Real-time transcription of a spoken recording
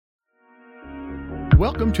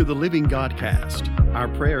Welcome to the Living Godcast. Our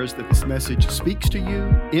prayer is that this message speaks to you,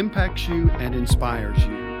 impacts you, and inspires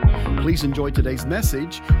you. Please enjoy today's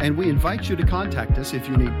message, and we invite you to contact us if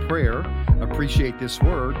you need prayer, appreciate this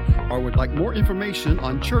word, or would like more information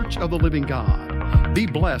on Church of the Living God. Be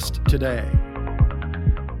blessed today.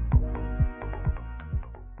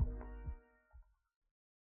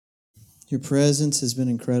 Your presence has been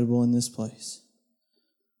incredible in this place.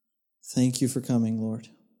 Thank you for coming, Lord.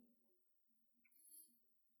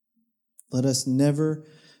 Let us never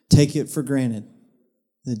take it for granted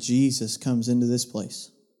that Jesus comes into this place.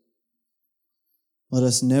 Let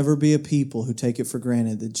us never be a people who take it for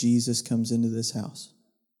granted that Jesus comes into this house.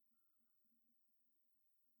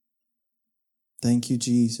 Thank you,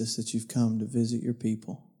 Jesus, that you've come to visit your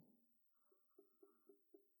people.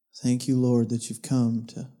 Thank you, Lord, that you've come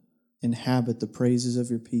to inhabit the praises of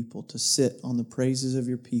your people, to sit on the praises of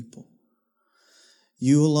your people.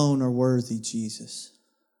 You alone are worthy, Jesus.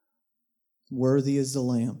 Worthy is the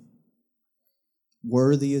Lamb.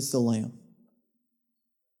 Worthy is the Lamb.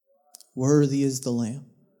 Worthy is the Lamb.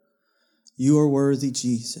 You are worthy,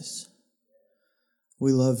 Jesus.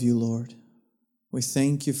 We love you, Lord. We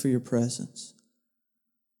thank you for your presence.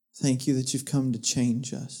 Thank you that you've come to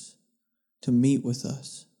change us, to meet with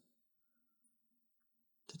us,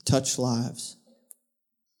 to touch lives.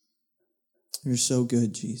 You're so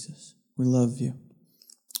good, Jesus. We love you.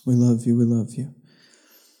 We love you. We love you.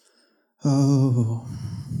 Oh,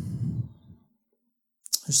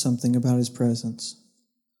 there's something about His presence.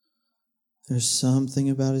 There's something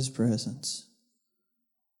about His presence.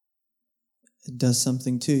 It does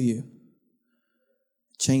something to you.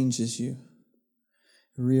 It changes you.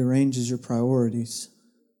 It rearranges your priorities.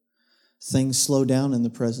 Things slow down in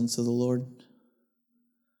the presence of the Lord.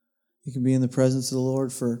 You can be in the presence of the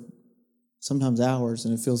Lord for sometimes hours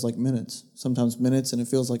and it feels like minutes. Sometimes minutes and it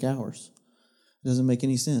feels like hours. It doesn't make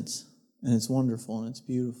any sense. And it's wonderful and it's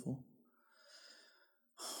beautiful.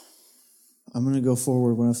 I'm going to go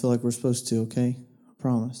forward when I feel like we're supposed to, okay? I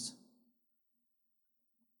promise.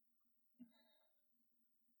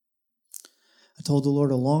 I told the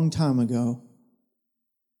Lord a long time ago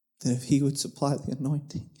that if He would supply the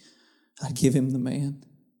anointing, I'd give Him the man.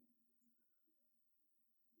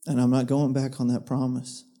 And I'm not going back on that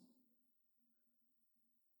promise.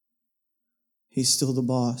 He's still the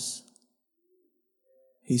boss.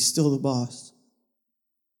 He's still the boss.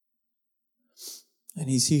 And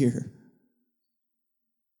He's here.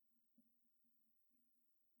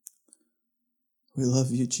 We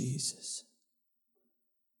love you, Jesus.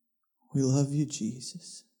 We love you,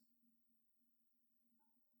 Jesus.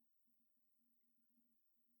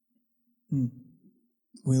 We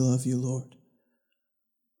love you, Lord.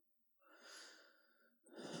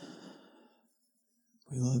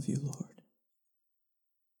 We love you, Lord.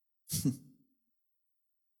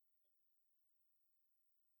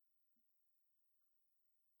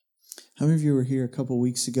 How many of you were here a couple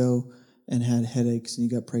weeks ago and had headaches and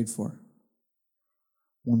you got prayed for?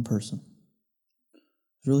 One person.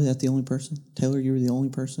 Is really that the only person? Taylor, you were the only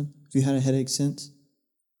person? Have you had a headache since?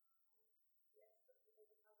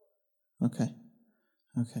 Okay.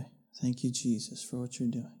 Okay. Thank you, Jesus, for what you're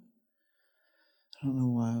doing. I don't know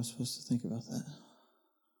why I was supposed to think about that.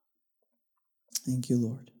 Thank you,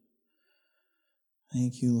 Lord.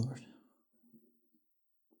 Thank you, Lord.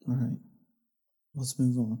 All right. Let's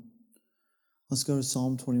move on. Let's go to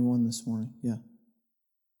Psalm 21 this morning. Yeah.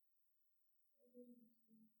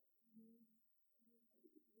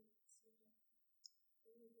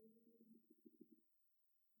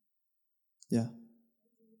 Yeah.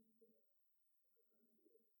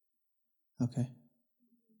 Okay.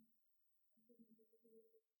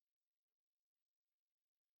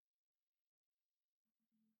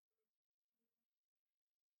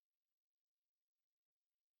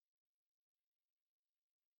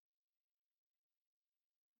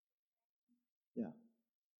 Yeah.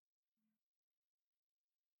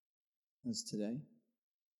 That's today?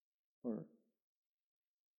 Or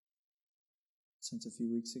since a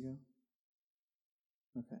few weeks ago?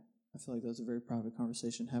 Okay. I feel like that was a very private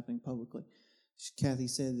conversation happening publicly. Kathy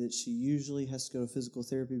said that she usually has to go to physical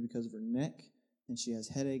therapy because of her neck, and she has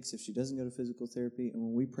headaches if she doesn't go to physical therapy. And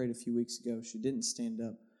when we prayed a few weeks ago, she didn't stand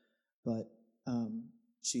up, but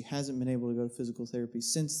she hasn't been able to go to physical therapy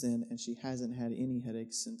since then, and she hasn't had any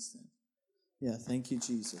headaches since then. Yeah, thank you,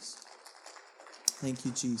 Jesus. Thank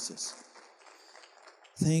you, Jesus.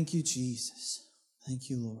 Thank you, Jesus. Thank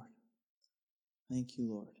you, Lord. Thank you,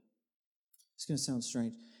 Lord. It's going to sound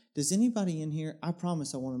strange. Does anybody in here, I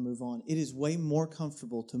promise I want to move on. It is way more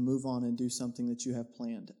comfortable to move on and do something that you have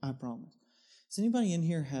planned. I promise. Does anybody in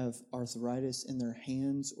here have arthritis in their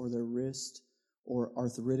hands or their wrist or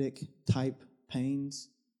arthritic type pains?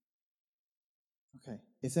 Okay.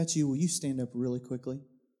 If that's you, will you stand up really quickly?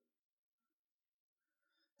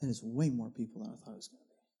 That is way more people than I thought it was going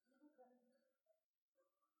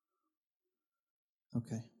to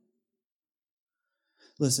be. Okay.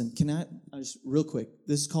 Listen, can I just real quick,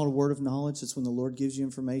 this is called a word of knowledge. It's when the Lord gives you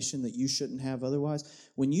information that you shouldn't have otherwise.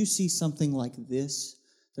 When you see something like this,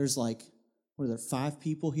 there's like, what are there, 5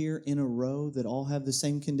 people here in a row that all have the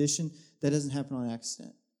same condition? That doesn't happen on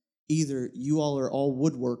accident. Either you all are all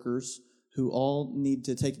woodworkers who all need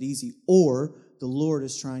to take it easy, or the Lord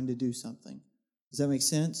is trying to do something. Does that make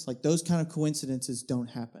sense? Like those kind of coincidences don't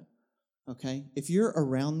happen. Okay? If you're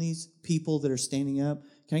around these people that are standing up,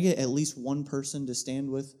 can I get at least one person to stand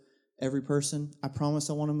with every person? I promise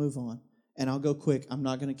I want to move on. And I'll go quick. I'm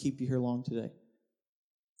not going to keep you here long today.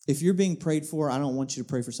 If you're being prayed for, I don't want you to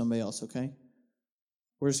pray for somebody else, okay?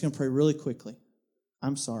 We're just going to pray really quickly.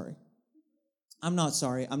 I'm sorry. I'm not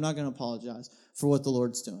sorry. I'm not going to apologize for what the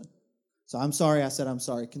Lord's doing. So I'm sorry I said I'm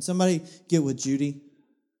sorry. Can somebody get with Judy?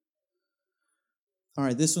 All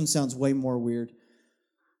right, this one sounds way more weird.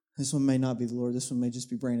 This one may not be the Lord. This one may just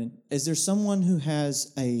be Brandon. Is there someone who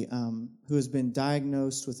has who has been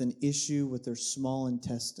diagnosed with an issue with their small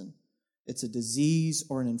intestine? It's a disease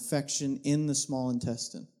or an infection in the small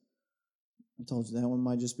intestine. I told you that one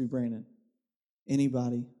might just be Brandon.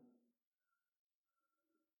 Anybody?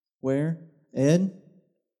 Where? Ed?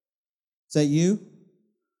 Is that you?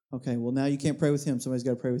 Okay, well now you can't pray with him. Somebody's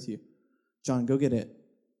got to pray with you. John, go get Ed.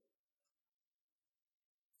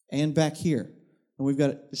 And back here. And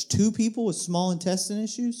there's 2 people with small intestine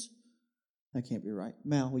issues? That can't be right.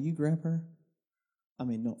 Mal, will you grab her? I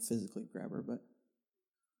mean, don't physically grab her, but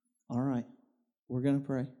all right. We're going to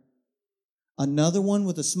pray. Another one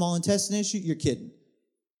with a small intestine issue? You're kidding.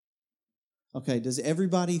 Okay, does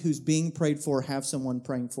everybody who's being prayed for have someone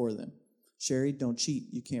praying for them? Sherry, don't cheat.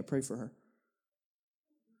 You can't pray for her.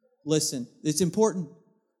 Listen, it's important.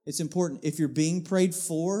 It's important. If you're being prayed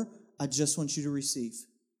for, I just want you to receive.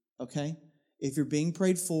 Okay? If you're being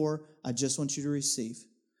prayed for, I just want you to receive.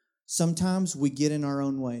 Sometimes we get in our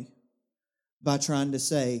own way by trying to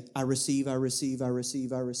say, I receive, I receive, I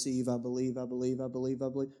receive, I receive, I believe, I believe, I believe, I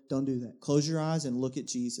believe. Don't do that. Close your eyes and look at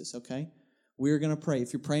Jesus, okay? We're going to pray.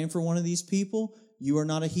 If you're praying for one of these people, you are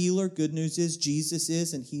not a healer. Good news is Jesus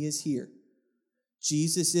is and He is here.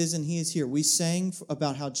 Jesus is and He is here. We sang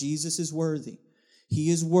about how Jesus is worthy.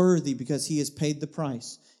 He is worthy because He has paid the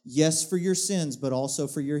price. Yes, for your sins, but also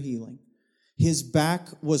for your healing. His back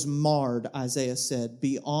was marred, Isaiah said,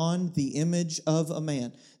 beyond the image of a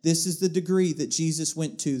man. This is the degree that Jesus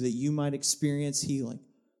went to that you might experience healing.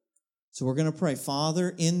 So we're going to pray,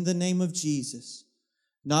 Father, in the name of Jesus,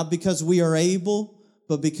 not because we are able,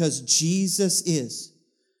 but because Jesus is.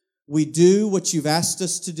 We do what you've asked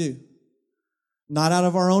us to do, not out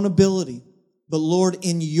of our own ability, but Lord,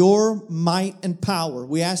 in your might and power,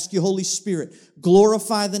 we ask you, Holy Spirit,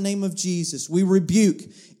 glorify the name of Jesus. We rebuke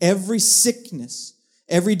every sickness,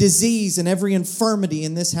 every disease, and every infirmity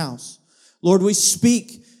in this house. Lord, we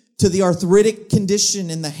speak to the arthritic condition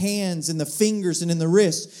in the hands, in the fingers, and in the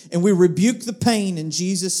wrists, and we rebuke the pain in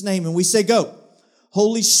Jesus' name, and we say, go.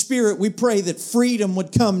 Holy Spirit, we pray that freedom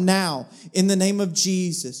would come now in the name of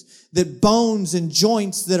Jesus, that bones and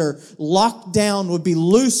joints that are locked down would be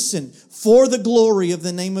loosened for the glory of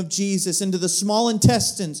the name of Jesus into the small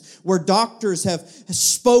intestines where doctors have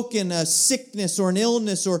spoken a sickness or an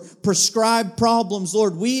illness or prescribed problems.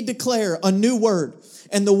 Lord, we declare a new word,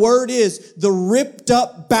 and the word is the ripped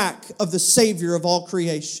up back of the Savior of all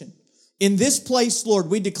creation. In this place,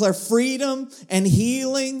 Lord, we declare freedom and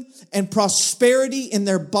healing and prosperity in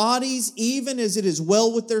their bodies, even as it is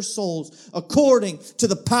well with their souls, according to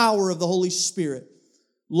the power of the Holy Spirit.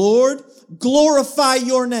 Lord, glorify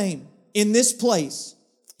your name in this place.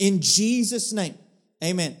 In Jesus' name.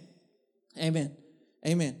 Amen. Amen.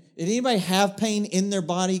 Amen. Did anybody have pain in their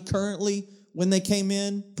body currently when they came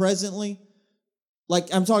in, presently?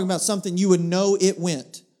 Like, I'm talking about something you would know it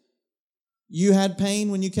went. You had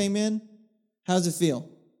pain when you came in? How does it feel?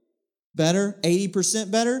 Better?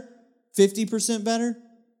 80% better? 50% better?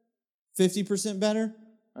 50% better?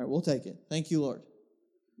 All right, we'll take it. Thank you, Lord.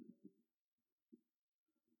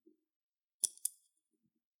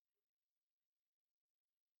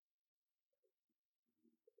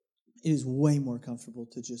 It is way more comfortable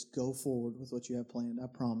to just go forward with what you have planned, I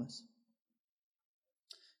promise.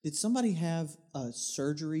 Did somebody have a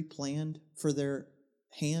surgery planned for their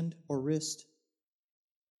hand or wrist?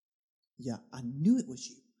 Yeah, I knew it was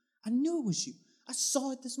you. I knew it was you. I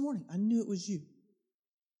saw it this morning. I knew it was you.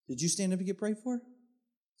 Did you stand up and get prayed for?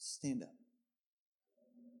 Stand up.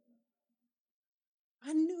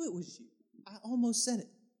 I knew it was you. I almost said it.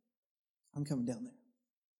 I'm coming down there.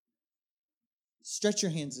 Stretch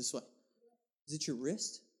your hands this way. Is it your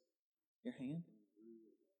wrist? Your hand?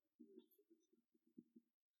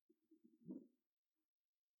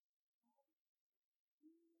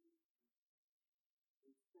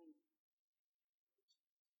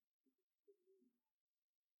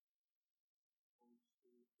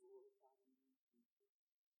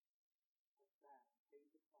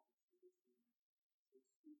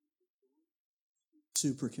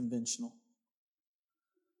 Super conventional.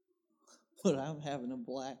 But I'm having a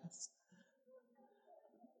blast.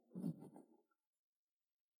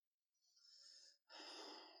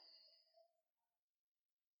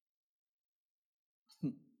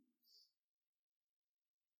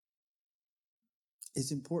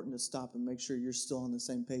 It's important to stop and make sure you're still on the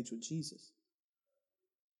same page with Jesus.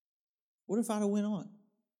 What if I'd have went on?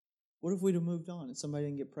 What if we'd have moved on and somebody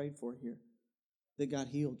didn't get prayed for here that got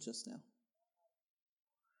healed just now?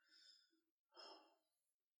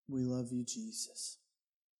 We love you, Jesus.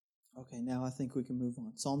 Okay, now I think we can move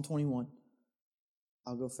on. Psalm 21.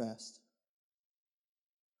 I'll go fast.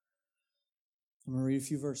 I'm going to read a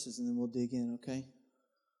few verses and then we'll dig in, okay?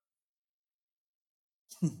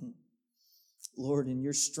 Lord, in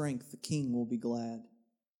your strength the king will be glad.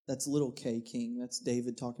 That's little k king. That's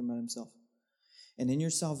David talking about himself. And in your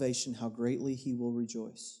salvation how greatly he will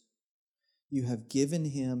rejoice. You have given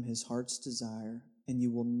him his heart's desire, and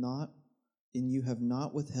you have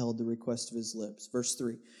not withheld the request of his lips. Verse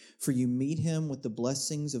 3, for you meet him with the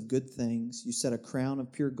blessings of good things. You set a crown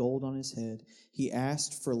of pure gold on his head. He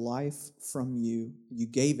asked for life from you. You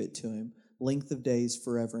gave it to him, length of days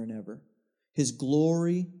forever and ever. His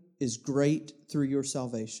glory is great through your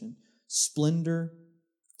salvation. Splendor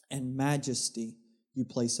and majesty you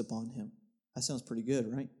place upon him. That sounds pretty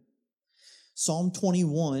good, right? Psalm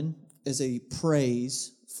 21 is a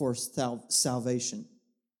praise for salvation.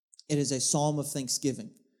 It is a psalm of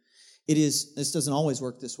thanksgiving. This doesn't always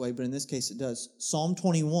work this way, but in this case it does. Psalm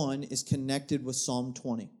 21 is connected with Psalm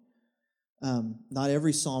 20. Not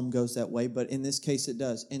every psalm goes that way, but in this case it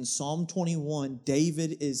does. In Psalm 21,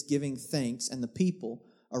 David is giving thanks, and the people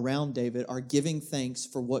around David are giving thanks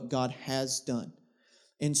for what God has done.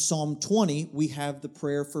 In Psalm 20, we have the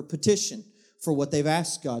prayer for petition for what they've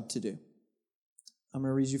asked God to do. I'm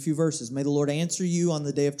going to read you a few verses. May the Lord answer you on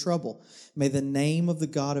the day of trouble. May the name of the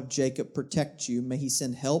God of Jacob protect you. May he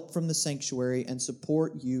send help from the sanctuary and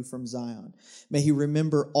support you from Zion. May he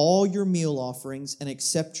remember all your meal offerings and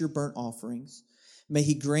accept your burnt offerings. May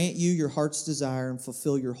he grant you your heart's desire and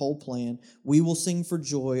fulfill your whole plan. We will sing for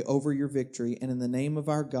joy over your victory, and in the name of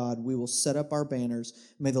our God, we will set up our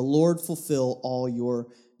banners. May the Lord fulfill all your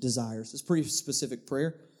desires. It's a pretty specific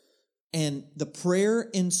prayer. And the prayer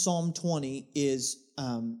in Psalm 20 is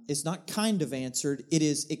not kind of answered. It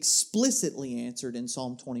is explicitly answered in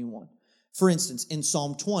Psalm 21. For instance, in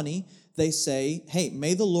Psalm 20, they say, hey,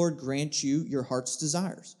 may the Lord grant you your heart's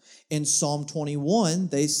desires. In Psalm 21,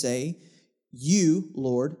 they say, you,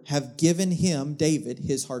 Lord, have given him, David,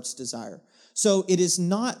 his heart's desire. So it is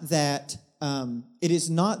not that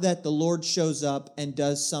the Lord shows up and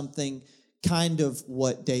does something kind of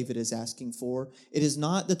what David is asking for. It is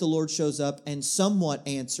not that the Lord shows up and somewhat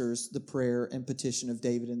answers the prayer and petition of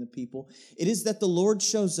David and the people. It is that the Lord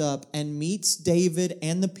shows up and meets David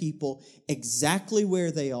and the people exactly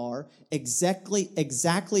where they are,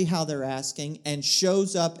 exactly how they're asking, and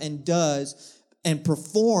shows up and does and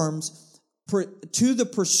performs to the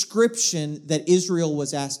prescription that Israel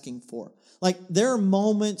was asking for. Like, there are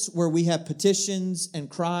moments where we have petitions and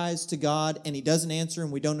cries to God and he doesn't answer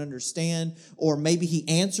and we don't understand, or maybe he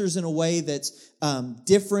answers in a way that's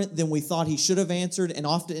different than we thought he should have answered, and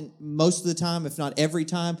often, most of the time, if not every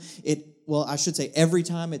time, every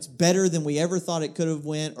time it's better than we ever thought it could have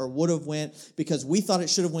went or would have went, because we thought it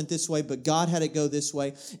should have went this way, but God had it go this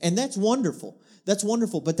way. And that's wonderful. That's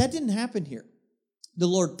wonderful. But that didn't happen here. The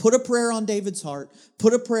Lord put a prayer on David's heart,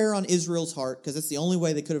 put a prayer on Israel's heart, because that's the only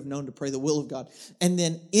way they could have known to pray the will of God. And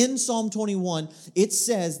then in Psalm 21, it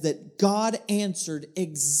says that God answered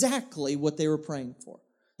exactly what they were praying for.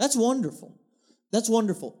 That's wonderful. That's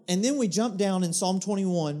wonderful. And then we jump down in Psalm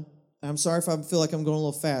 21. I'm sorry if I feel like I'm going a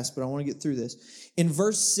little fast, but I want to get through this. In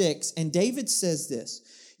verse 6, and David says this,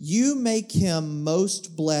 you make him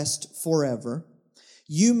most blessed forever.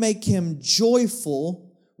 You make him joyful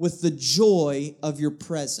with the joy of your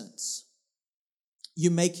presence. You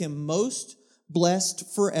make him most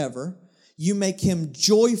blessed forever. You make him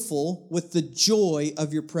joyful with the joy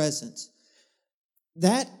of your presence.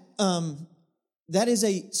 That is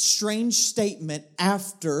a strange statement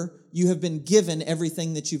after you have been given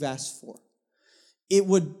everything that you've asked for.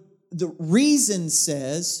 The reason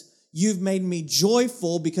says you've made me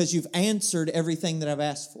joyful because you've answered everything that I've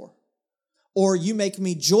asked for. Or you make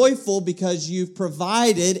me joyful because you've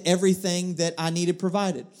provided everything that I needed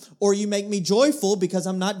provided. Or you make me joyful because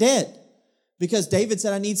I'm not dead. Because David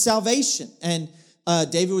said, I need salvation. And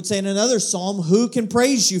David would say in another psalm, who can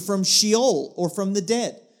praise you from Sheol or from the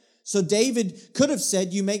dead? So David could have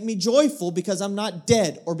said, you make me joyful because I'm not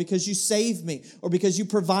dead, or because you saved me, or because you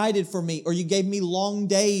provided for me, or you gave me long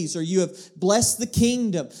days, or you have blessed the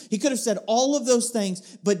kingdom. He could have said all of those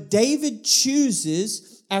things, but David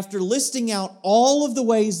chooses, after listing out all of the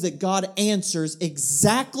ways that God answers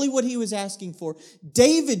exactly what he was asking for,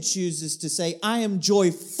 David chooses to say, I am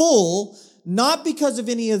joyful, not because of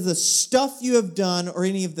any of the stuff you have done or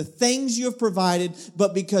any of the things you have provided,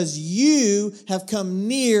 but because you have come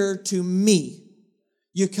near to me.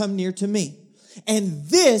 You come near to me. And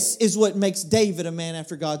this is what makes David a man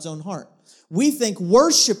after God's own heart. We think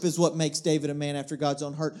worship is what makes David a man after God's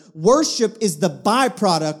own heart. Worship is the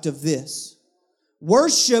byproduct of this.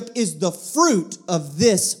 Worship is the fruit of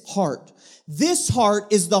this heart. This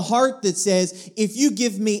heart is the heart that says, if you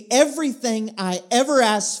give me everything I ever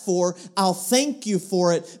asked for, I'll thank you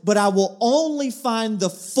for it, but I will only find the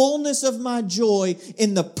fullness of my joy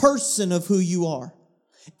in the person of who you are.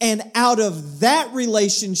 And out of that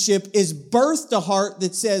relationship is birthed a heart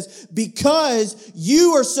that says, because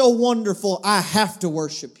you are so wonderful, I have to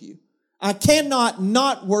worship you. I cannot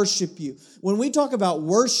not worship you. When we talk about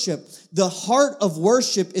worship, the heart of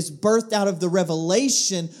worship is birthed out of the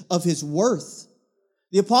revelation of His worth.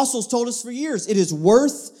 The apostles told us for years, it is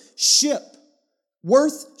worth-ship.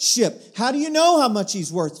 Worth-ship. How do you know how much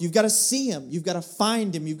He's worth? You've got to see Him. You've got to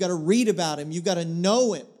find Him. You've got to read about Him. You've got to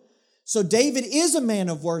know Him. So David is a man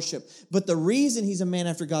of worship, but the reason he's a man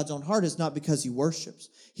after God's own heart is not because he worships.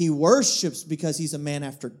 He worships because he's a man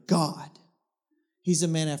after God. He's a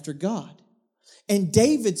man after God. And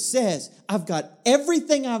David says, I've got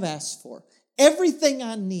everything I've asked for, everything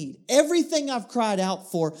I need, everything I've cried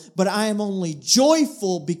out for, but I am only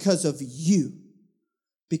joyful because of you.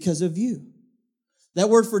 Because of you. That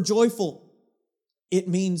word for joyful, it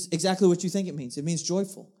means exactly what you think it means. It means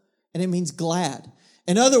joyful. And it means glad.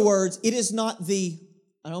 In other words, it is not the,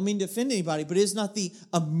 I don't mean to offend anybody, but it is not the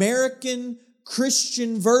American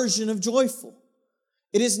Christian version of joyful.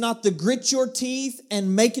 It is not the grit your teeth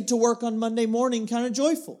and make it to work on Monday morning kind of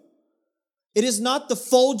joyful. It is not the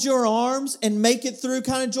fold your arms and make it through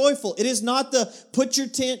kind of joyful. It is not the put your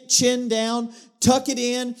chin down, tuck it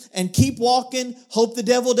in, and keep walking, hope the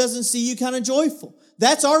devil doesn't see you kind of joyful.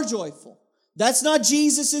 That's our joyful. That's not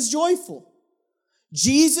Jesus' joyful.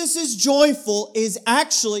 Jesus' joyful is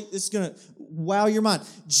actually, this is going to wow your mind.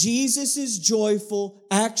 Jesus' joyful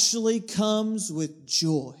actually comes with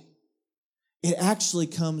joy. It actually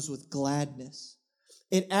comes with gladness.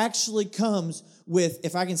 It actually comes with,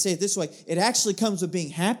 if I can say it this way, it actually comes with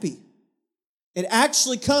being happy. It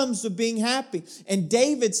actually comes with being happy. And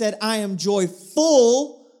David said, I am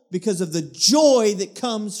joyful because of the joy that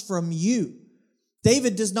comes from you.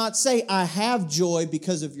 David does not say, I have joy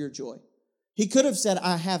because of your joy. He could have said,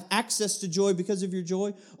 I have access to joy because of your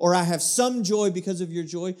joy, or I have some joy because of your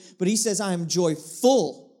joy, but he says, I am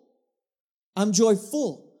joyful. I'm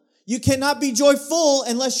joyful. You cannot be joyful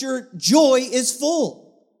unless your joy is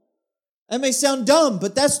full. That may sound dumb,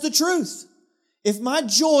 but that's the truth. If my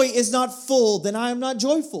joy is not full, then I am not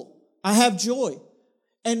joyful. I have joy.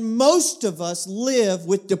 And most of us live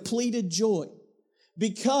with depleted joy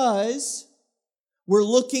because we're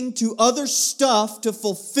looking to other stuff to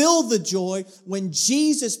fulfill the joy when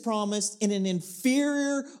Jesus promised in an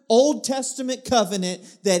inferior Old Testament covenant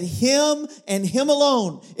that Him and Him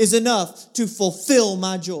alone is enough to fulfill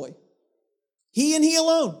my joy. He and He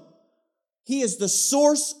alone. He is the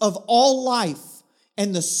source of all life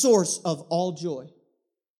and the source of all joy.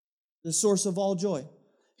 The source of all joy.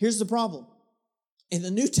 Here's the problem. In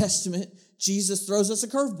the New Testament, Jesus throws us a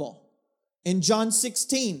curveball. In John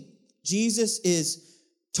 16, Jesus is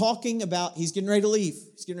talking about, He's getting ready to leave.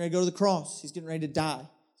 He's getting ready to go to the cross. He's getting ready to die.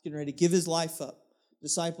 He's getting ready to give His life up.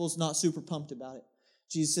 Disciples not super pumped about it.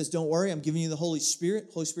 Jesus says, don't worry, I'm giving you the Holy Spirit.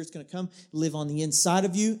 Holy Spirit's going to come, live on the inside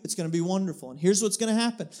of you. It's going to be wonderful. And here's what's going to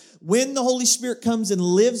happen. When the Holy Spirit comes and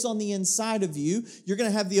lives on the inside of you, you're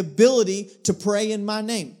going to have the ability to pray in my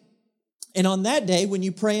name. And on that day, when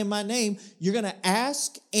you pray in my name, you're going to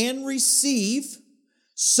ask and receive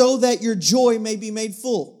so that your joy may be made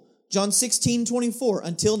full. John 16:24.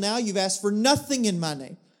 Until now, you've asked for nothing in my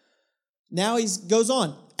name. Now he goes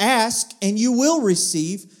on. Ask and you will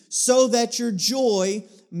receive so that your joy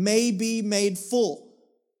may be made full.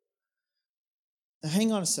 Now,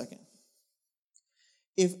 hang on a second.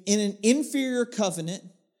 If in an inferior covenant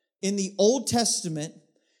in the Old Testament,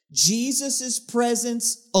 Jesus'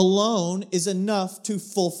 presence alone is enough to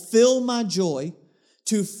fulfill my joy,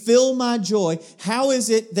 to fill my joy. How is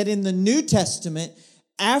it that in the New Testament,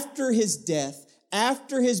 after his death,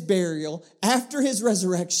 after his burial, after his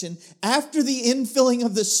resurrection, after the infilling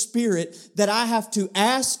of the Spirit, that I have to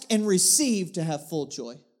ask and receive to have full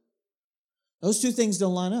joy? Those two things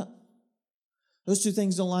don't line up. Those two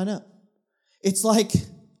things don't line up. It's like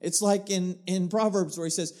in Proverbs where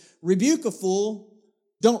he says, rebuke a fool,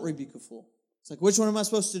 don't rebuke a fool. It's like, which one am I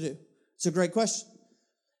supposed to do? It's a great question.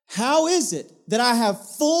 How is it that I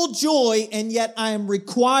have full joy and yet I am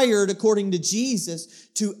required, according to Jesus,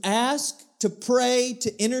 to ask, to pray,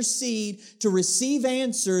 to intercede, to receive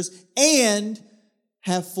answers, and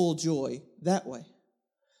have full joy that way?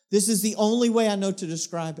 This is the only way I know to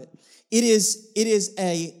describe it. It is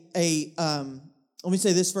let me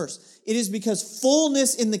say this first. It is because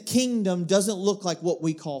fullness in the kingdom doesn't look like what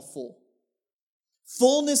we call full.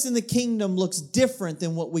 Fullness in the kingdom looks different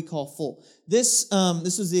than what we call full. This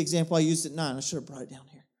was the example I used at 9. I should have brought it down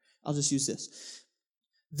here. I'll just use this.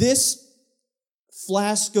 This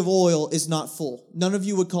flask of oil is not full. None of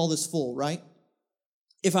you would call this full, right?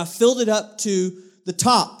 If I filled it up to the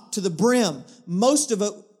top, to the brim, most of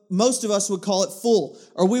us would call it full,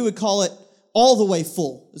 or we would call it all the way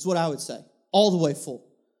full, is what I would say. All the way full.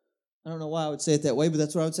 I don't know why I would say it that way, but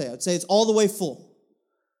that's what I would say. I would say it's all the way full.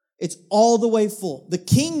 It's all the way full. The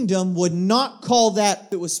kingdom would not call that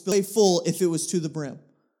it was full if it was to the brim.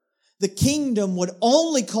 The kingdom would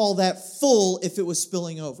only call that full if it was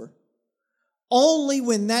spilling over. Only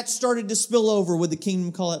when that started to spill over would the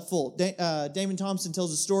kingdom call it full. Damon Thompson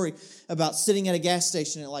tells a story about sitting at a gas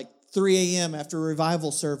station at like 3 a.m. after a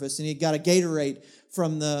revival service, and he got a Gatorade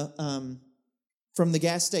from the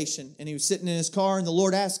gas station, and he was sitting in his car, and the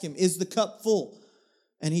Lord asked him, is the cup full?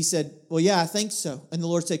 And he said, well, yeah, I think so. And the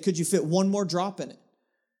Lord said, could you fit one more drop in it?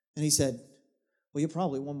 And he said, well, yeah,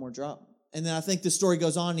 probably one more drop. And then I think the story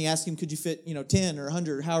goes on, and he asked him, could you fit, 10 or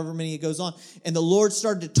 100 or however many it goes on? And the Lord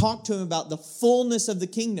started to talk to him about the fullness of the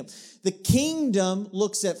kingdom. The kingdom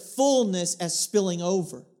looks at fullness as spilling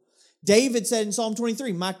over. David said in Psalm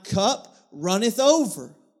 23, my cup runneth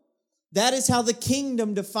over. That is how the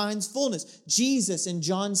kingdom defines fullness. Jesus in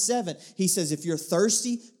John 7, he says, if you're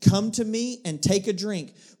thirsty, come to me and take a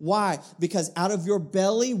drink. Why? Because out of your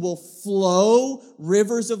belly will flow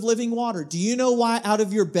rivers of living water. Do you know why out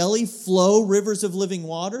of your belly flow rivers of living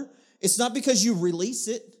water? It's not because you release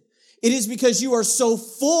it. It is because you are so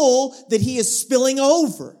full that he is spilling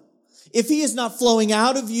over. If he is not flowing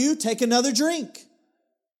out of you, take another drink.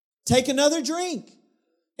 Take another drink.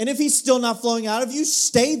 And if he's still not flowing out of you,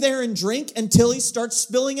 stay there and drink until he starts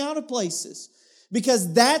spilling out of places.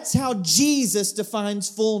 Because that's how Jesus defines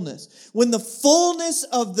fullness. When the fullness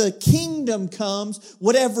of the kingdom comes,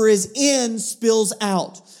 whatever is in spills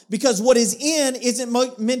out. Because what is in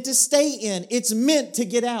isn't meant to stay in. It's meant to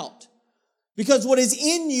get out. Because what is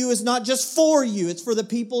in you is not just for you. It's for the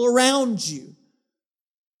people around you.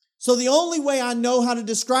 So the only way I know how to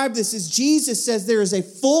describe this is Jesus says there is a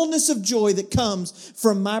fullness of joy that comes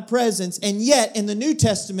from my presence. And yet in the New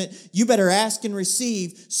Testament, you better ask and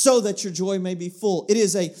receive so that your joy may be full. It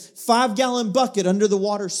is a 5-gallon bucket under the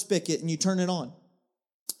water spigot, and you turn it on.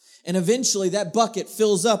 And eventually that bucket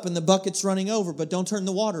fills up and the bucket's running over, but don't turn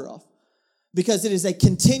the water off. Because it is a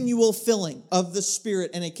continual filling of the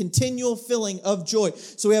Spirit and a continual filling of joy.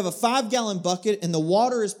 So we have a 5-gallon bucket, and the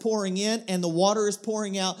water is pouring in and the water is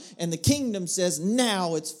pouring out, and the kingdom says,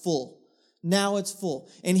 now it's full. Now it's full.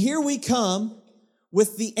 And here we come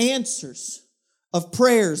with the answers of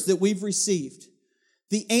prayers that we've received.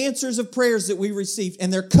 The answers of prayers that we received,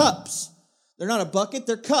 and they're cups. They're not a bucket,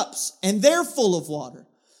 they're cups, and they're full of water.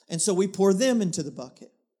 And so we pour them into the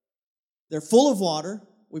bucket. They're full of water.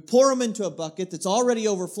 We pour them into a bucket that's already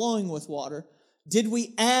overflowing with water. Did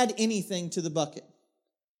we add anything to the bucket?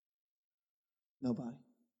 Nobody.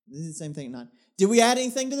 This is the same thing at 9. Did we add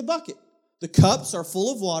anything to the bucket? The cups are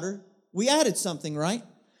full of water. We added something, right?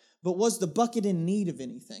 But was the bucket in need of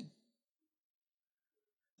anything?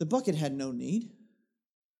 The bucket had no need.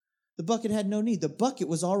 The bucket had no need. The bucket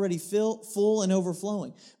was already full and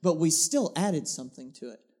overflowing. But we still added something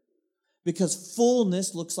to it. Because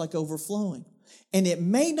fullness looks like overflowing. And it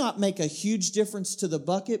may not make a huge difference to the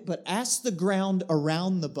bucket, but ask the ground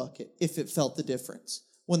around the bucket if it felt the difference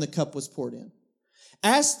when the cup was poured in.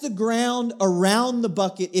 Ask the ground around the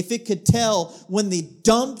bucket if it could tell when the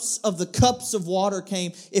dumps of the cups of water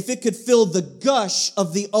came, if it could feel the gush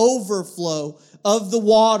of the overflow of the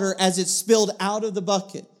water as it spilled out of the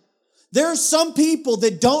bucket. There are some people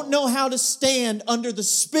that don't know how to stand under the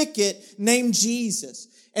spigot named Jesus,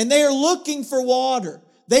 and they are looking for water.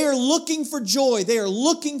 They are looking for joy. They are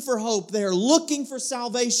looking for hope. They are looking for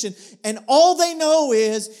salvation. And all they know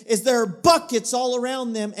is there are buckets all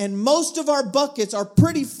around them. And most of our buckets are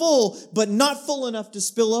pretty full, but not full enough to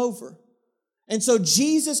spill over. And so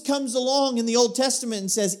Jesus comes along in the Old Testament and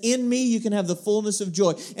says, in me you can have the fullness of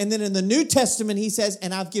joy. And then in the New Testament he says,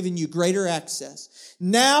 and I've given you greater access.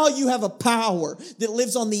 Now you have a power that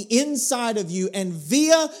lives on the inside of you, and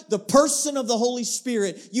via the person of the Holy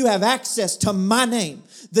Spirit, you have access to my name,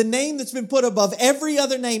 the name that's been put above every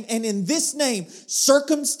other name. And in this name,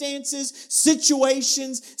 circumstances,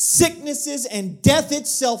 situations, sicknesses, and death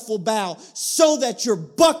itself will bow so that your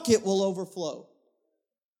bucket will overflow.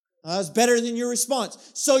 That's better than your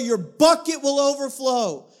response. So your bucket will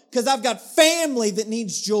overflow because I've got family that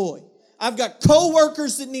needs joy. I've got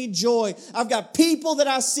coworkers that need joy. I've got people that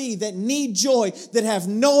I see that need joy, that have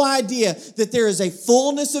no idea that there is a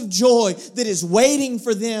fullness of joy that is waiting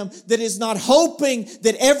for them, that is not hoping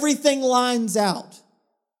that everything lines out.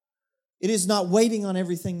 It is not waiting on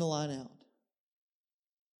everything to line out.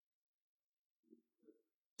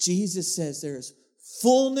 Jesus says there is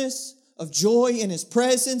fullness of joy in His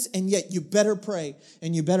presence, and yet you better pray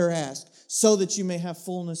and you better ask so that you may have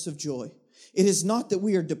fullness of joy. It is not that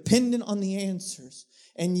we are dependent on the answers,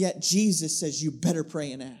 and yet Jesus says you better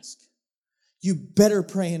pray and ask. You better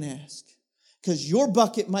pray and ask. Because your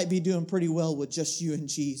bucket might be doing pretty well with just you and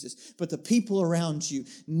Jesus, but the people around you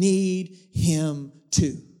need Him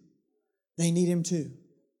too. They need Him too.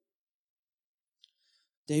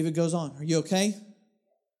 David goes on. Are you okay?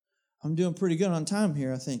 I'm doing pretty good on time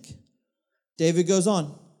here, I think. David goes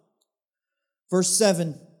on. Verse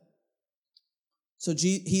 7. So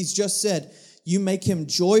he's just said, you make him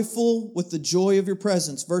joyful with the joy of your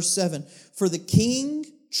presence. Verse 7. For the king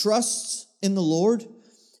trusts in the Lord,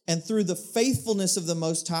 and through the faithfulness of the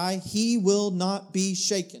Most High, he will not be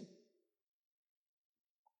shaken.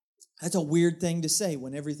 That's a weird thing to say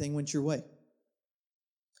when everything went your way.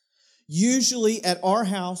 Usually at our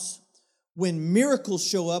house, when miracles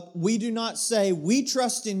show up, we do not say, we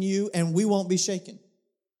trust in you and we won't be shaken.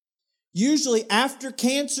 Usually after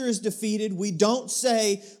cancer is defeated, we don't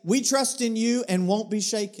say, we trust in you and won't be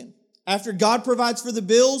shaken. After God provides for the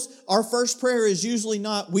bills, our first prayer is usually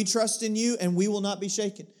not, we trust in you and we will not be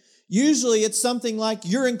shaken. Usually it's something like,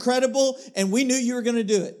 you're incredible and we knew you were going to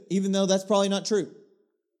do it, even though that's probably not true.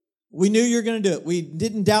 We knew you were going to do it. We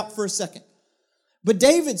didn't doubt for a second. But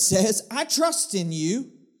David says, I trust in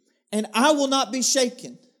you and I will not be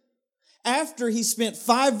shaken. After he spent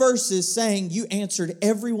 5 verses saying, you answered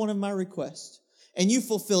every one of my requests, and you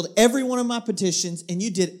fulfilled every one of my petitions, and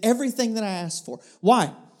you did everything that I asked for.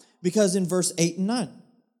 Why? Because in verse 8 and 9,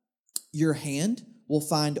 your hand will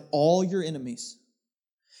find all your enemies.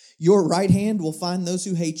 Your right hand will find those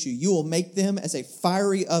who hate you. You will make them as a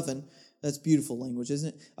fiery oven. That's beautiful language,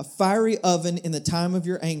 isn't it? A fiery oven in the time of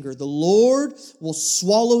your anger. The Lord will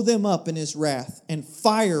swallow them up in His wrath, and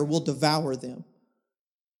fire will devour them.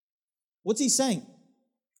 What's he saying?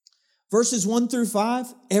 Verses 1 through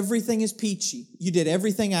 5, everything is peachy. You did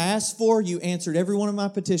everything I asked for. You answered every one of my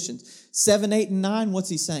petitions. 7, 8, and 9, what's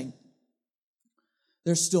he saying?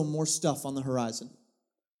 There's still more stuff on the horizon.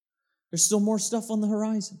 There's still more stuff on the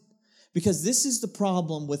horizon. Because this is the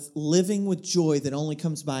problem with living with joy that only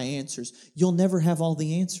comes by answers. You'll never have all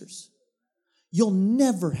the answers. You'll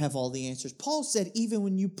never have all the answers. Paul said, even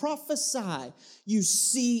when you prophesy, you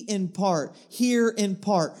see in part, hear in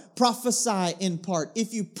part, prophesy in part.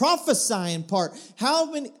 If you prophesy in part, how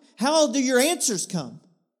do your answers come?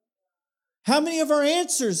 How many of our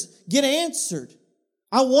answers get answered?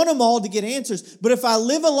 I want them all to get answers. But if I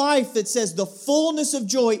live a life that says the fullness of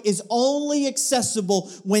joy is only accessible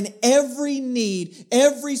when every need,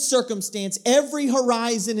 every circumstance, every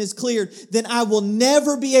horizon is cleared, then I will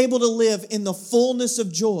never be able to live in the fullness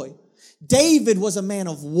of joy. David was a man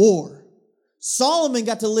of war. Solomon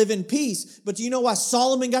got to live in peace. But do you know why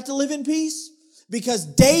Solomon got to live in peace? Because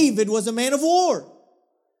David was a man of war.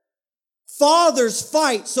 Fathers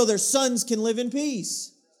fight so their sons can live in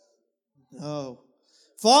peace. Oh.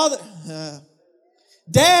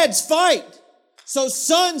 Dads fight so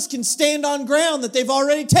sons can stand on ground that they've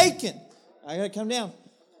already taken. I gotta come down.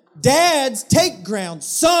 Dads take ground.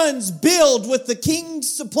 Sons build with the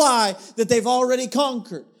king's supply that they've already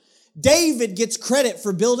conquered. David gets credit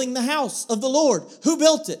for building the house of the Lord. Who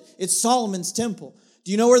built it? It's Solomon's temple.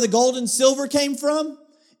 Do you know where the gold and silver came from?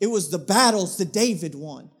 It was the battles that David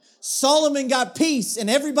won. Solomon got peace and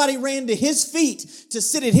everybody ran to his feet to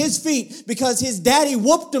sit at his feet because his daddy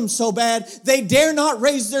whooped them so bad they dare not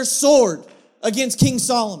raise their sword against King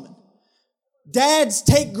Solomon. Dads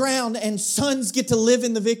take ground and sons get to live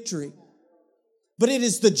in the victory. But it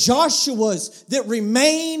is the Joshuas that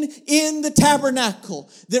remain in the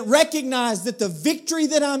tabernacle, that recognize that the victory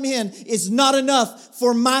that I'm in is not enough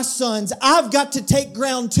for my sons. I've got to take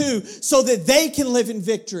ground too so that they can live in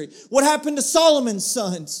victory. What happened to Solomon's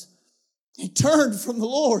sons? He turned from the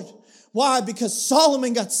Lord. Why? Because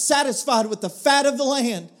Solomon got satisfied with the fat of the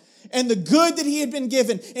land and the good that he had been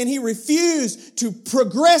given, and he refused to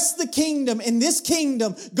progress the kingdom, and this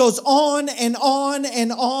kingdom goes on and on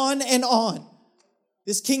and on and on.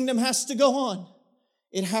 This kingdom has to go on.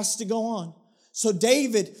 It has to go on. So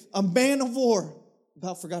David, a man of war,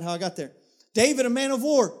 about forgot how I got there. David, a man of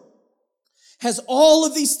war, has all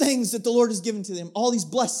of these things that the Lord has given to them, all these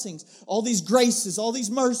blessings, all these graces, all these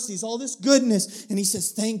mercies, all this goodness. And he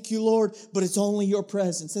says, thank you, Lord, but it's only your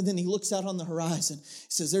presence. And then he looks out on the horizon. He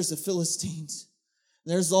says, there's the Philistines.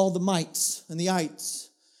 There's all the mites and the ites.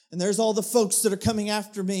 And there's all the folks that are coming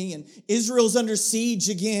after me. And Israel's under siege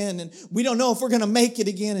again. And we don't know if we're going to make it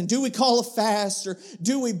again. And do we call a fast? Or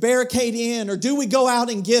do we barricade in? Or do we go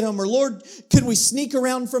out and get them? Or Lord, could we sneak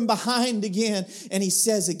around from behind again? And he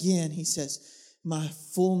says again, he says, my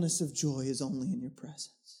fullness of joy is only in your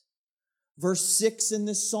presence. Verse 6 in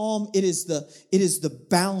this psalm, it is the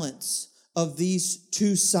balance of these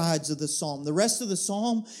two sides of the psalm. The rest of the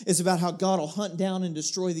psalm is about how God will hunt down and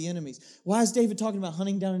destroy the enemies. Why is David talking about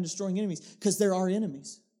hunting down and destroying enemies? Because there are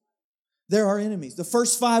enemies. There are enemies. The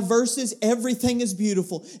first 5 verses, everything is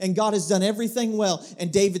beautiful and God has done everything well.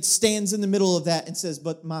 And David stands in the middle of that and says,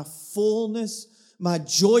 but my fullness, my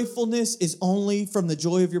joyfulness is only from the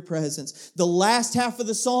joy of your presence. The last half of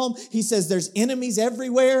the psalm, he says, there's enemies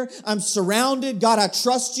everywhere. I'm surrounded. God, I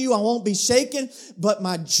trust you. I won't be shaken. But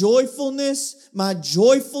my joyfulness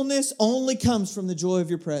only comes from the joy of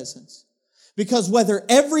your presence. Because whether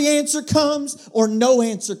every answer comes or no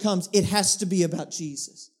answer comes, it has to be about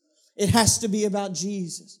Jesus. It has to be about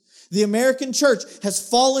Jesus. The American church has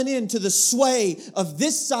fallen into the sway of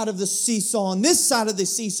this side of the seesaw and this side of the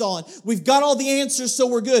seesaw. And we've got all the answers, so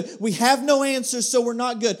we're good. We have no answers, so we're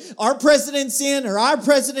not good. Our president's in or our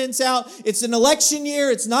president's out. It's an election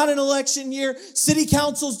year. It's not an election year. City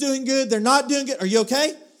council's doing good. They're not doing good. Are you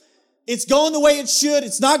okay? It's going the way it should.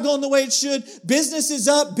 It's not going the way it should. Business is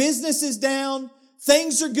up. Business is down.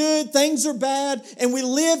 Things are good, things are bad, and we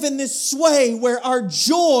live in this sway where our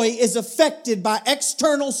joy is affected by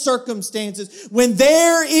external circumstances. When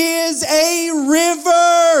there is a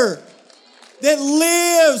river that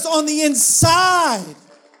lives on the inside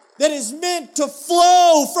that is meant to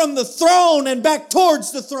flow from the throne and back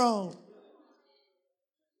towards the throne.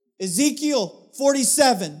 Ezekiel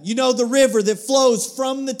 47, you know, the river that flows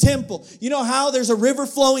from the temple. You know how there's a river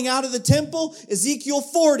flowing out of the temple? Ezekiel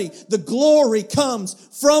 40, the glory comes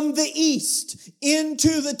from the east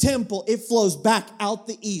into the temple. It flows back out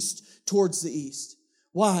the east towards the east.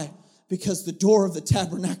 Why? Because the door of the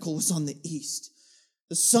tabernacle was on the east.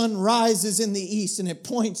 The sun rises in the east and it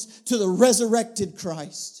points to the resurrected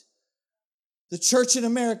Christ. The church in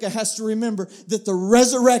America has to remember that the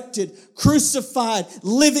resurrected, crucified,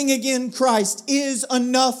 living again Christ is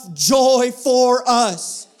enough joy for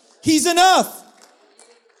us. He's enough.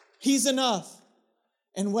 He's enough.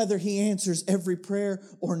 And whether he answers every prayer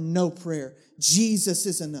or no prayer, Jesus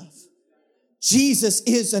is enough. Jesus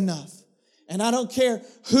is enough. And I don't care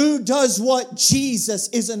who does what, Jesus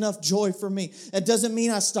is enough joy for me. That doesn't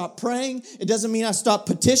mean I stop praying. It doesn't mean I stop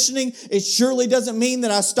petitioning. It surely doesn't mean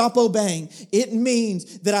that I stop obeying. It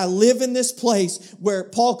means that I live in this place where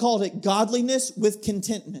Paul called it godliness with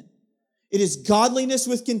contentment. It is godliness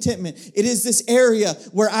with contentment. It is this area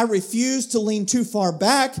where I refuse to lean too far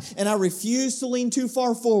back and I refuse to lean too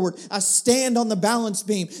far forward. I stand on the balance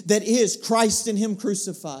beam that is Christ and him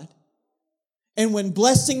crucified. And when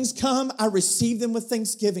blessings come, I receive them with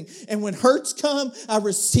thanksgiving. And when hurts come, I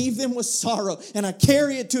receive them with sorrow. And I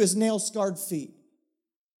carry it to his nail-scarred feet.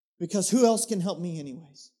 Because who else can help me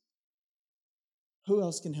anyways? Who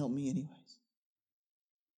else can help me anyways?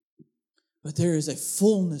 But there is a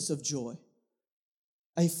fullness of joy.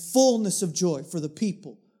 A fullness of joy for the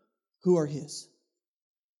people who are his.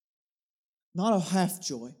 Not a half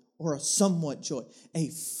joy or a somewhat joy. A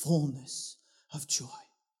fullness of joy.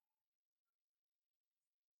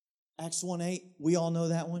 Acts 1:8, we all know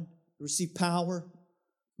that one. Receive power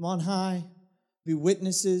from on high, be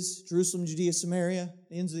witnesses, Jerusalem, Judea, Samaria,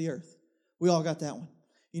 the ends of the earth. We all got that one.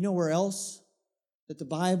 You know where else that the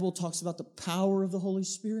Bible talks about the power of the Holy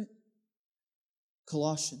Spirit?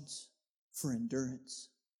 Colossians, for endurance,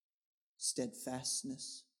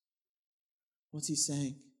 steadfastness. What's he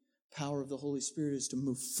saying? Power of the Holy Spirit is to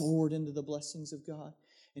move forward into the blessings of God,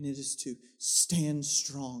 and it is to stand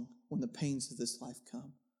strong when the pains of this life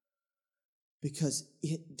come. because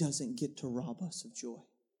it doesn't get to rob us of joy.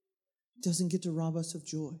 It doesn't get to rob us of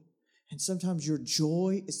joy. And sometimes your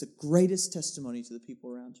joy is the greatest testimony to the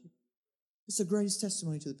people around you. It's the greatest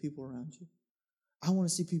testimony to the people around you. I want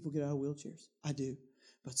to see people get out of wheelchairs. I do.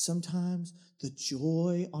 But sometimes the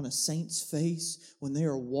joy on a saint's face when they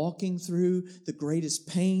are walking through the greatest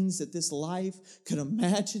pains that this life could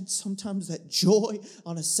imagine, sometimes that joy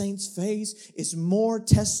on a saint's face is more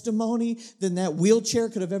testimony than that wheelchair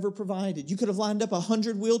could have ever provided. You could have lined up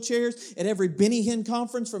 100 wheelchairs at every Benny Hinn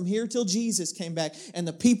conference from here till Jesus came back, and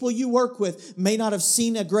the people you work with may not have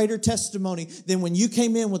seen a greater testimony than when you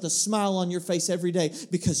came in with a smile on your face every day,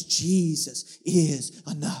 because Jesus is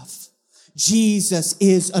enough. Jesus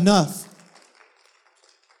is enough.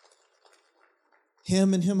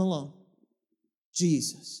 Him and Him alone.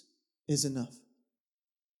 Jesus is enough.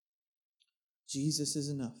 Jesus is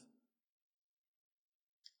enough.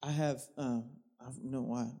 I don't know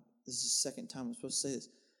why. This is the second time I'm supposed to say this.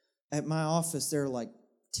 At my office, there are like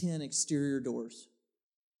 10 exterior doors.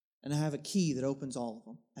 And I have a key that opens all of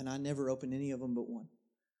them. And I never open any of them but one.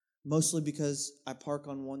 Mostly because I park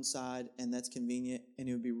on one side and that's convenient, and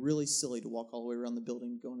it would be really silly to walk all the way around the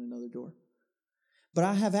building to go in another door. But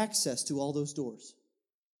I have access to all those doors.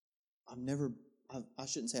 I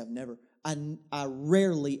shouldn't say I've never. I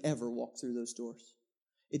rarely ever walk through those doors.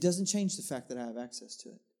 It doesn't change the fact that I have access to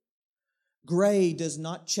it. Gray does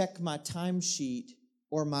not check my timesheet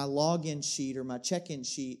or my login sheet or my check-in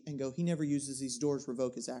sheet and go, he never uses these doors,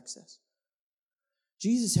 revoke his access.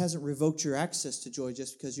 Jesus hasn't revoked your access to joy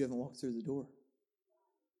just because you haven't walked through the door.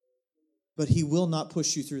 But He will not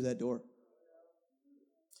push you through that door.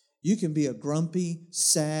 You can be a grumpy,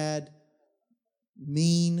 sad,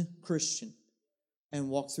 mean Christian and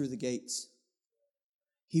walk through the gates.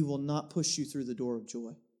 He will not push you through the door of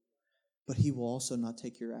joy. But He will also not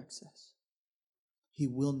take your access. He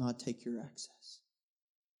will not take your access.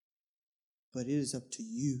 But it is up to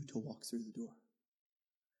you to walk through the door.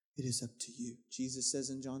 It is up to you. Jesus says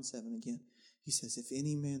in John 7 again, He says, if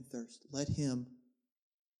any man thirst, let him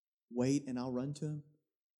wait and I'll run to him.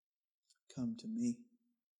 Come to me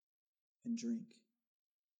and drink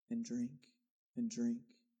and drink and drink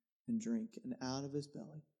and drink. And out of his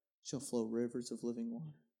belly shall flow rivers of living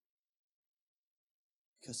water.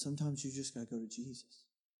 Because sometimes you just got to go to Jesus.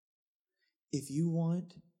 If you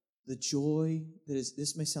want the joy that is,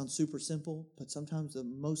 this may sound super simple, but sometimes the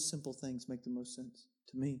most simple things make the most sense.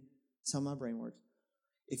 To me, that's how my brain works.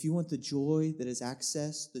 If you want the joy that is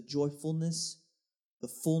accessed, the joyfulness, the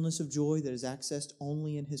fullness of joy that is accessed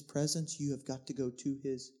only in His presence, you have got to go to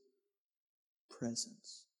His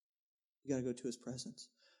presence. You got to go to His presence.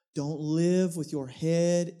 Don't live with your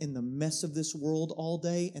head in the mess of this world all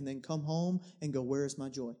day and then come home and go, where is my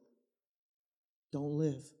joy? Don't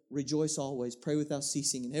live. Rejoice always. Pray without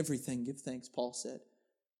ceasing. In everything give thanks, Paul said.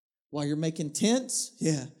 While you're making tents,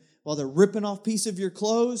 while they're ripping off a piece of your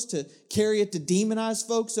clothes to carry it to demonize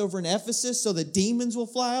folks over in Ephesus so the demons will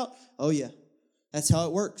fly out. Oh yeah, that's how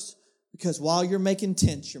it works. Because while you're making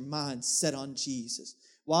tents, your mind's set on Jesus.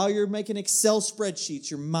 While you're making Excel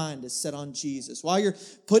spreadsheets, your mind is set on Jesus. While you're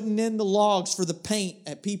putting in the logs for the paint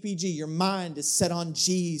at PPG, your mind is set on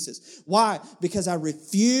Jesus. Why? Because I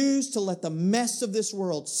refuse to let the mess of this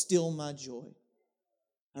world steal my joy.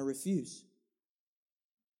 I refuse.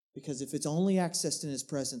 Because if it's only accessed in His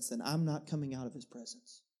presence, then I'm not coming out of His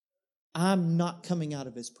presence. I'm not coming out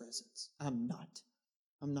of His presence. I'm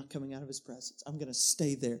not coming out of His presence. I'm going to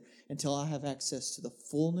stay there until I have access to the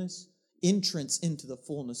fullness, entrance into the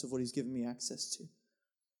fullness of what He's given me access to.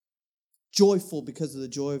 Joyful because of the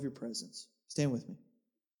joy of your presence. Stand with me.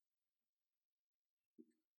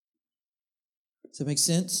 Does that make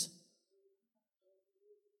sense?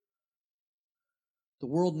 The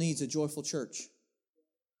world needs a joyful church.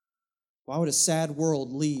 Why would a sad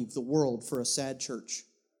world leave the world for a sad church?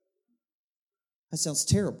 That sounds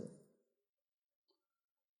terrible.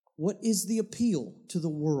 What is the appeal to the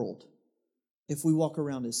world if we walk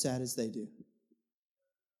around as sad as they do?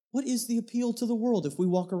 What is the appeal to the world if we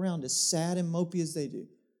walk around as sad and mopey as they do?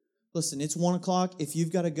 Listen, it's 1 o'clock. If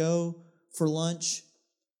you've got to go for lunch,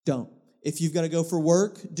 don't. If you've got to go for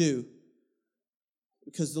work, do.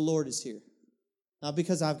 Because the Lord is here. Not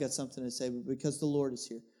because I've got something to say, but because the Lord is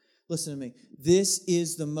here. Listen to me. This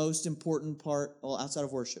is the most important part, well, outside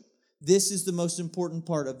of worship. This is the most important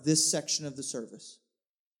part of this section of the service.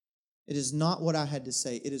 It is not what I had to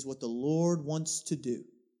say. It is what the Lord wants to do.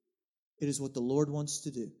 It is what the Lord wants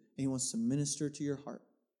to do. And He wants to minister to your heart.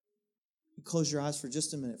 Close your eyes for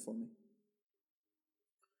just a minute for me.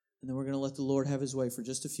 And then we're going to let the Lord have His way for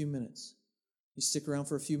just a few minutes. You stick around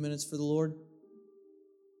for a few minutes for the Lord?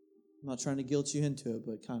 I'm not trying to guilt you into it,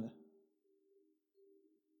 but kind of.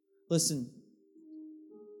 Listen,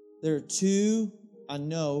 there are two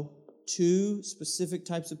specific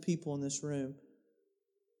types of people in this room.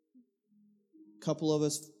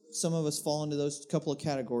 Some of us fall into those couple of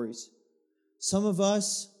categories. Some of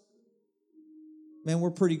us, man, we're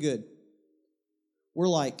pretty good. We're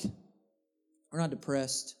not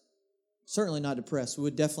depressed. Certainly not depressed. We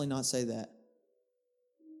would definitely not say that.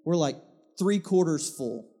 We're like 3/4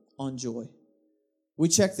 full on joy. We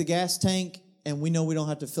check the gas tank and we know we don't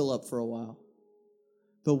have to fill up for a while.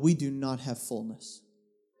 But we do not have fullness.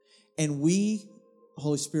 And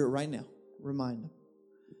Holy Spirit, right now, remind them.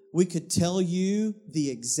 We could tell you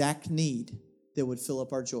the exact need that would fill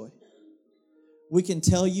up our joy. We can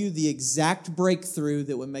tell you the exact breakthrough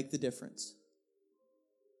that would make the difference.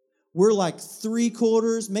 We're like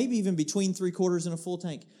 3/4, maybe even between 3/4 and a full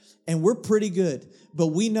tank. And we're pretty good. But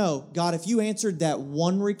we know, God, if you answered that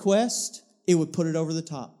one request, it would put it over the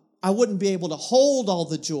top. I wouldn't be able to hold all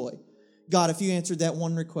the joy, God, if you answered that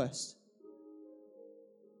one request.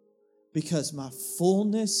 Because my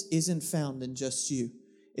fullness isn't found in just you.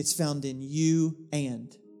 It's found in you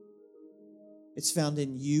and. It's found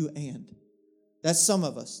in you and. That's some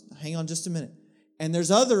of us. Hang on just a minute. And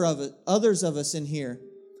there's others of us in here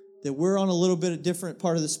that we're on a little bit of different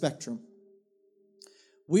part of the spectrum.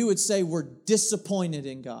 We would say we're disappointed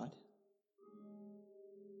in God.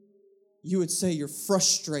 You would say you're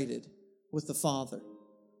frustrated with the Father.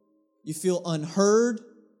 You feel unheard.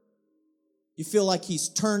 You feel like He's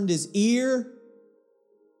turned His ear.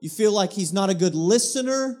 You feel like He's not a good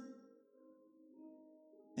listener.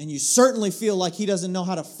 And you certainly feel like He doesn't know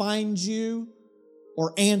how to find you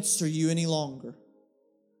or answer you any longer.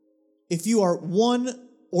 If you are one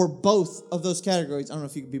or both of those categories, I don't know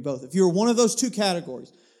if you could be both. If you're one of those two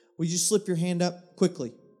categories, will you just slip your hand up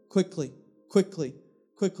quickly, quickly, quickly,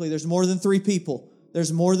 quickly? There's more than 3 people.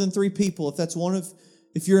 There's more than 3 people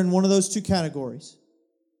if you're in one of those two categories.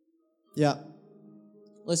 Yeah.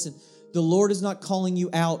 Listen, the Lord is not calling you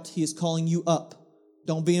out. He is calling you up.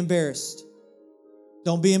 Don't be embarrassed.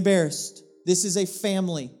 Don't be embarrassed. This is a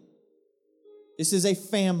family. This is a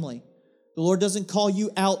family. The Lord doesn't call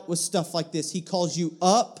you out with stuff like this. He calls you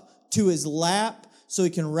up to His lap so He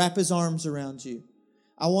can wrap His arms around you.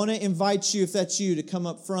 I want to invite you, if that's you, to come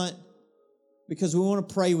up front because we want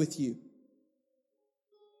to pray with you.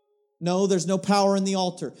 No, there's no power in the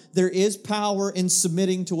altar. There is power in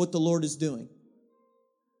submitting to what the Lord is doing.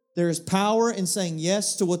 There is power in saying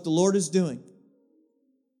yes to what the Lord is doing.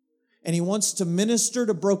 And He wants to minister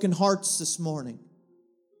to broken hearts this morning.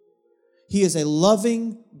 He is a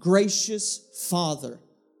loving, gracious Father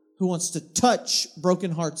who wants to touch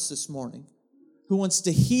broken hearts this morning, who wants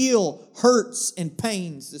to heal hurts and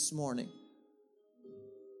pains this morning.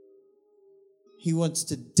 He wants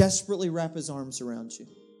to desperately wrap His arms around you.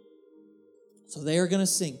 So they are going to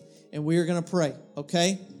sing, and we are going to pray,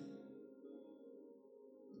 okay?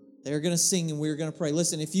 They're going to sing, and we're going to pray.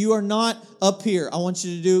 Listen, if you are not up here, I want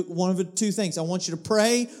you to do one of the two things. I want you to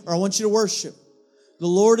pray, or I want you to worship. The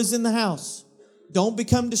Lord is in the house. Don't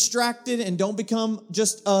become distracted, and don't become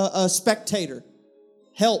just a spectator.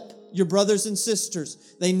 Help your brothers and sisters.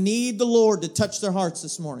 They need the Lord to touch their hearts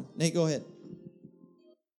this morning. Nate, go ahead.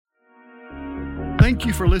 Thank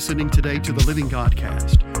you for listening today to the Living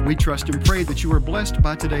Godcast. We trust and pray that you are blessed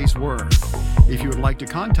by today's word. If you would like to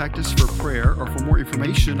contact us for prayer or for more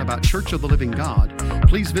information about Church of the Living God,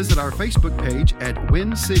 please visit our Facebook page at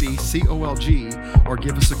Win City COLG or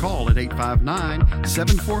give us a call at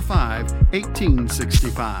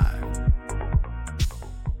 859-745-1865.